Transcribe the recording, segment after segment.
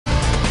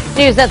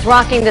News that's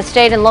rocking the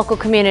state and local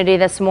community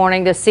this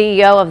morning. The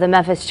CEO of the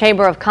Memphis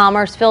Chamber of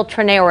Commerce, Phil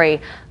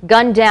Trenary,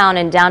 gunned down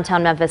in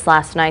downtown Memphis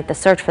last night. The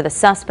search for the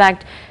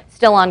suspect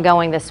still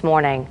ongoing this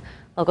morning.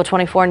 Local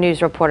 24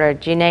 News reporter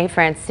Jeane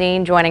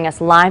Francine joining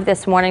us live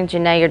this morning.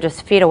 Jeane, you're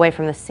just feet away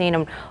from the scene.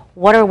 And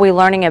what are we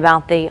learning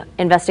about the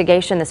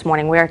investigation this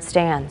morning, where it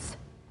stands?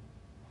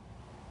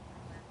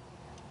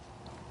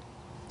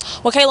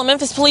 Well, Kayla,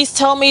 Memphis police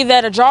tell me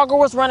that a jogger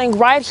was running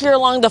right here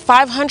along the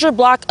 500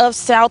 block of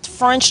South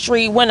Front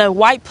Street when a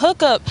white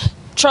pickup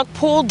truck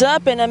pulled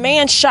up and a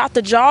man shot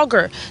the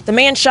jogger. The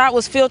man shot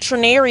was Phil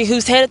Trenary,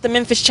 who's headed the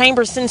Memphis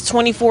Chamber since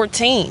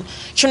 2014.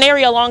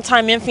 Trenary, a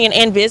longtime Memphian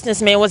and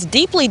businessman, was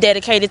deeply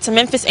dedicated to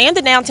Memphis and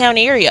the downtown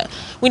area.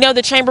 We know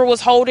the Chamber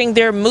was holding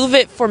their Move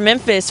It for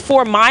Memphis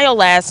 4 Mile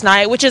last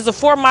night, which is a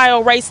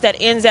 4-mile race that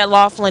ends at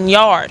Laughlin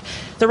Yard.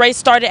 The race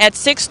started at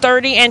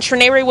 6:30 and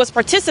Trenary was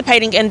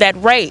participating in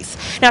that race.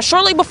 Now,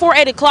 shortly before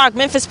 8 o'clock,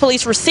 Memphis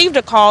police received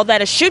a call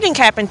that a shooting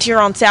happened here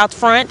on South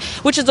Front,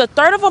 which is a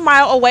third of a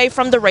mile away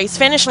from the race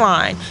finish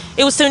line.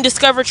 It was soon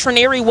discovered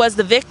Trenary was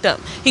the victim.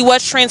 He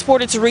was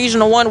transported to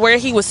Regional 1 where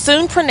he was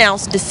soon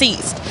pronounced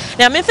deceased.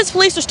 Now, Memphis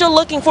police are still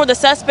looking for the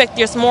suspect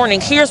this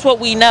morning. Here's what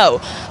we know.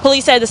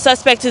 Police say the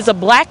suspect is a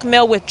black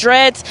male with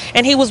dreads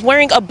and he was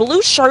wearing a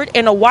blue shirt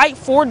and a white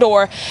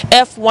 4-door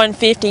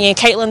F-150. And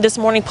Caitlin, this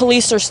morning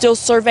police are still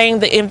surveying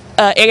the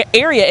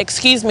area.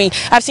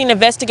 I've seen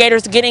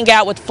investigators getting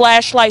out with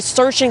flashlights,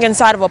 searching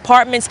inside of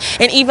apartments,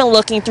 and even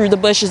looking through the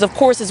bushes. Of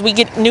course, as we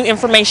get new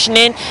information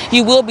in,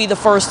 you will be the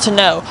first to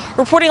know.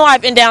 Reporting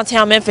live in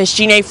downtown Memphis,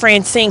 Jeane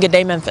Francine. Good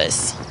day,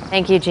 Memphis.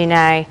 Thank you,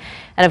 Jeane.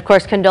 And of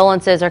course,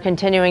 condolences are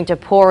continuing to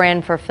pour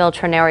in for Phil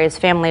Trenary's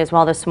family as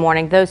well this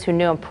morning. Those who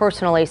knew him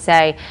personally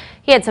say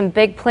he had some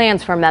big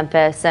plans for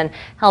Memphis and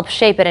helped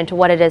shape it into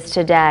what it is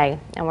today.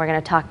 And we're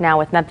going to talk now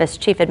with Memphis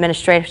Chief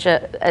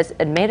Administrative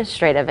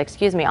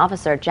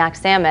Officer Jack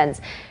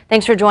Sammons.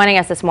 Thanks for joining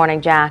us this morning,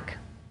 Jack.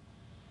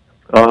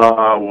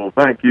 Well,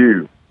 thank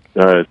you.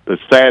 It's a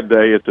sad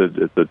day.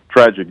 It's a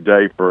tragic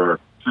day for our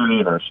city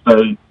and our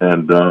state.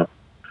 And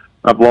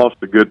I've lost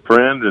a good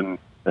friend,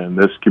 and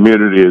this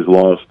community has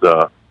lost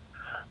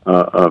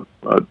a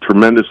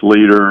tremendous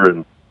leader,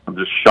 and I'm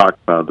just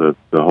shocked by the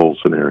whole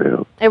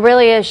scenario. It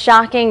really is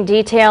shocking.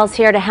 Details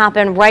here to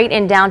happen right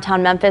in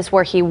downtown Memphis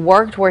where he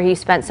worked, where he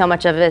spent so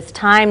much of his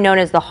time, known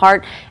as the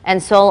heart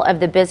and soul of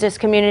the business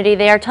community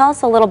there. Tell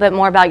us a little bit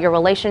more about your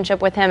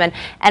relationship with him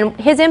and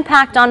his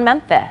impact on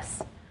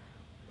Memphis.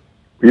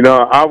 You know,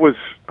 I was,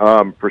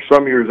 for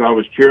some years, I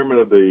was chairman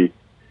of the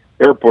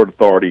airport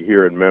authority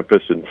here in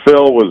Memphis, and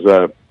Phil was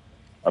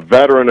a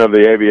veteran of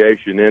the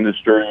aviation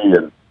industry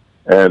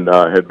and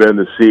had been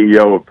the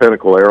CEO of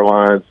Pinnacle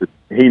Airlines.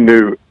 He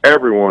knew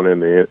everyone in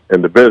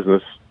the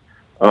business.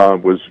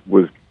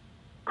 Was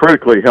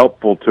critically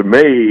helpful to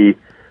me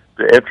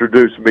to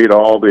introduce me to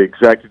all the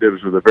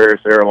executives of the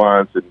various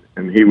airlines,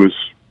 and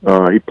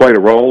he played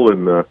a role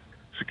in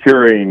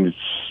securing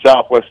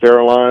Southwest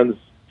Airlines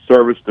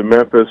service to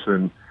Memphis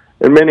and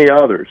many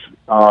others.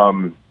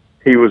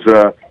 He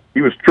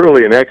was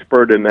truly an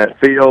expert in that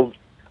field,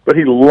 but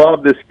he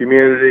loved this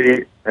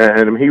community,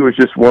 and he was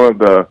just one of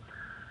the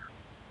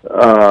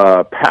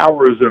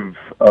powers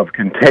of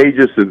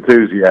contagious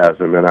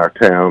enthusiasm in our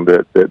town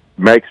that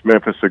makes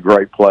Memphis a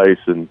great place.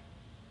 And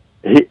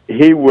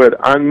he would,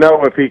 I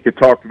know if he could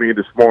talk to me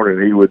this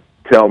morning, he would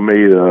tell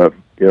me,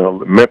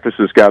 Memphis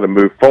has got to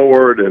move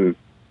forward, and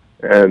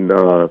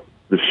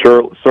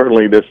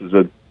certainly this is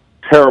a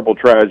terrible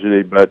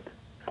tragedy, but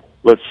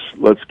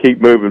let's keep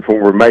moving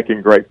forward. We're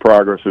making great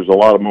progress. There's a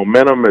lot of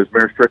momentum, as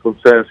Mayor Strickland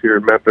says, here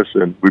in Memphis,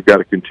 and we've got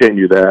to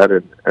continue that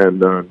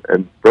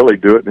and really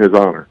do it in his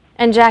honor.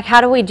 And Jack, how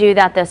do we do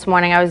that this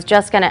morning? I was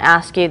just going to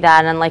ask you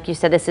that, and like you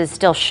said, this is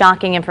still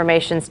shocking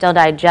information, still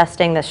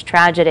digesting this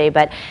tragedy,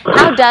 but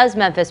how does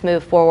Memphis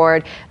move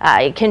forward?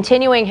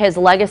 Continuing his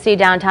legacy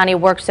downtown, he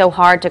worked so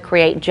hard to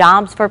create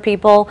jobs for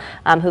people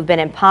who've been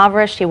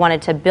impoverished. He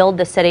wanted to build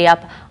the city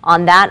up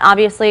on that.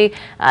 Obviously,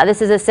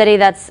 this is a city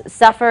that's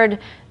suffered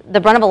the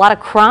brunt of a lot of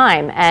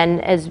crime, and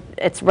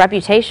its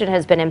reputation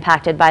has been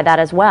impacted by that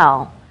as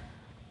well.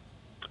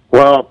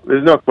 Well,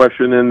 there's no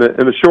question. In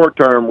the short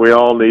term, we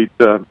all need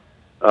to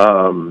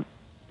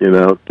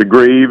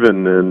grieve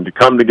and to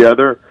come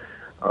together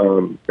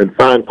and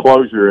find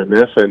closure in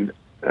this, and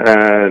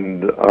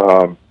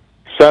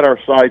set our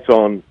sights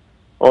on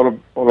a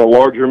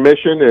larger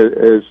mission.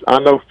 As I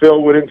know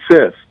Phil would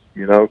insist,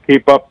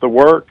 keep up the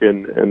work,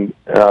 and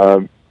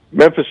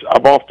Memphis,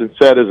 I've often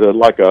said, is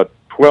like a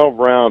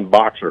 12-round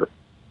boxer.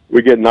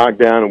 We get knocked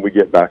down and we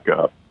get back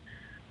up,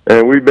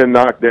 and we've been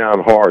knocked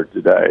down hard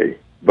today,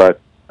 but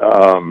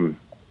I'm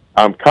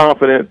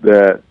confident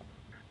that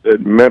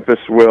Memphis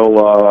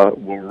will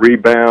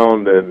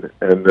rebound, and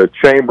the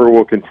Chamber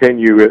will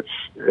continue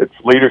its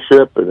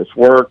leadership and its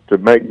work to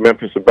make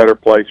Memphis a better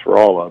place for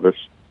all of us.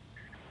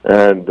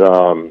 And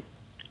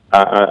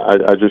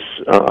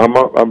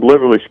I'm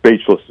literally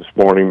speechless this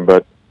morning,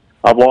 but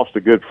I've lost a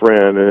good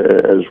friend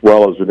as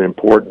well as an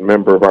important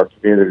member of our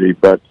community.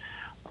 But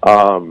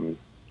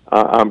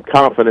I'm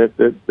confident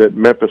that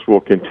Memphis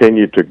will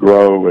continue to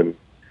grow and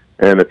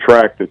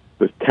attract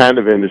the kind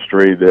of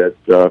industry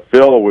that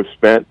Phil was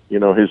spent,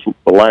 the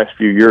last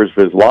few years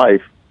of his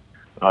life,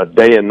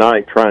 day and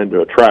night trying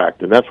to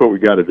attract. And that's what we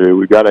got to do.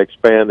 We've got to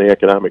expand the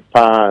economic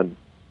pie, and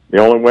the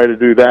only way to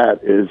do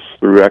that is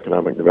through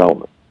economic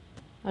development.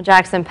 Well,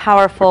 Jackson,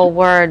 powerful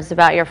words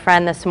about your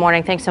friend this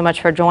morning. Thanks so much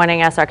for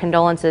joining us. Our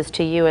condolences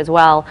to you as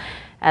well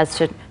as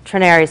to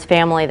Trenary's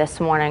family this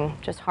morning.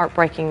 Just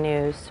heartbreaking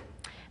news.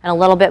 And a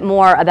little bit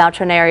more about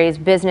Trenary's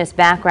business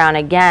background.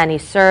 Again, he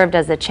served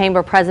as the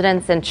chamber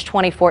president since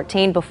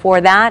 2014.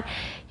 Before that,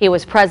 he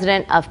was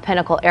president of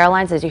Pinnacle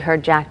Airlines, as you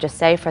heard Jack just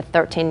say, for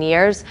 13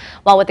 years.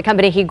 While with the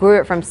company, he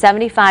grew it from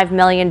 $75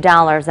 million,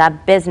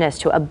 that business,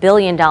 to $1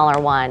 billion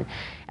one.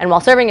 And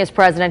while serving as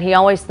president, he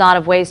always thought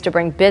of ways to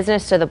bring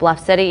business to the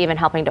Bluff City, even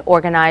helping to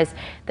organize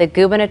the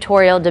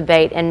gubernatorial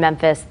debate in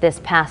Memphis this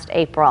past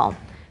April.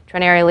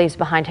 Trenary leaves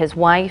behind his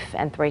wife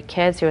and 3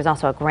 kids. He was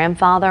also a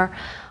grandfather.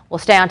 We'll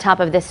stay on top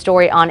of this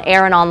story on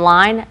air and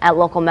online at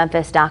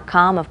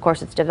localmemphis.com. Of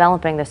course, it's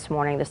developing this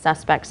morning. The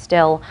suspect's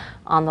still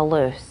on the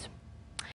loose.